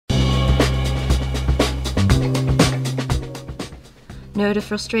Know the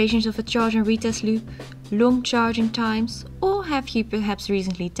frustrations of a charge and retest loop, long charging times, or have you perhaps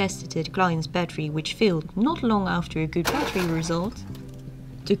recently tested a client's battery which failed not long after a good battery result?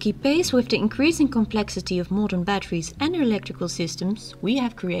 To keep pace with the increasing complexity of modern batteries and electrical systems, we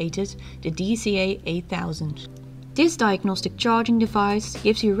have created the DCA 8000. This diagnostic charging device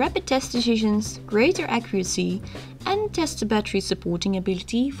gives you rapid test decisions, greater accuracy, and tests the battery supporting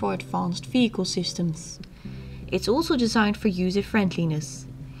ability for advanced vehicle systems. It's also designed for user friendliness.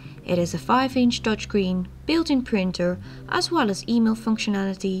 It has a 5-inch touchscreen, built-in printer, as well as email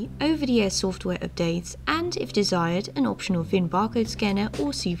functionality, over-the-air software updates, and, if desired, an optional VIN barcode scanner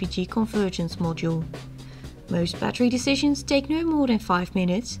or CVG convergence module. Most battery decisions take no more than 5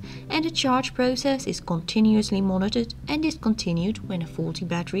 minutes, and the charge process is continuously monitored and discontinued when a faulty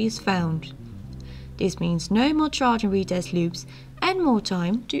battery is found. This means no more charge and retest loops and more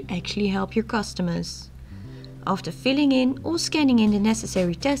time to actually help your customers. After filling in or scanning in the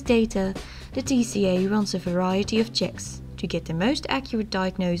necessary test data, the DCA runs a variety of checks to get the most accurate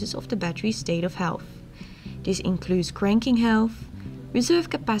diagnosis of the battery's state of health. This includes cranking health,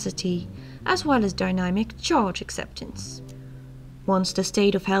 reserve capacity, as well as dynamic charge acceptance. Once the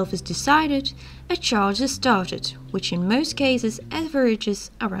state of health is decided, a charge is started, which in most cases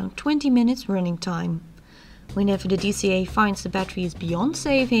averages around 20 minutes running time. Whenever the DCA finds the battery is beyond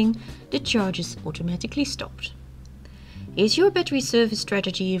saving, the charge is automatically stopped. Is your battery service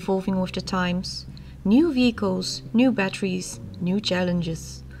strategy evolving with the times? New vehicles, new batteries, new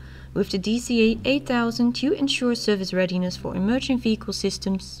challenges. With the DCA 8000 you ensure service readiness for emerging vehicle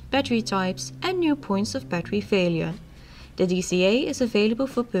systems, battery types and new points of battery failure. The DCA is available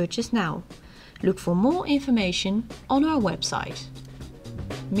for purchase now. Look for more information on our website.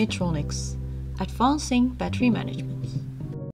 Midtronics. Advancing battery management.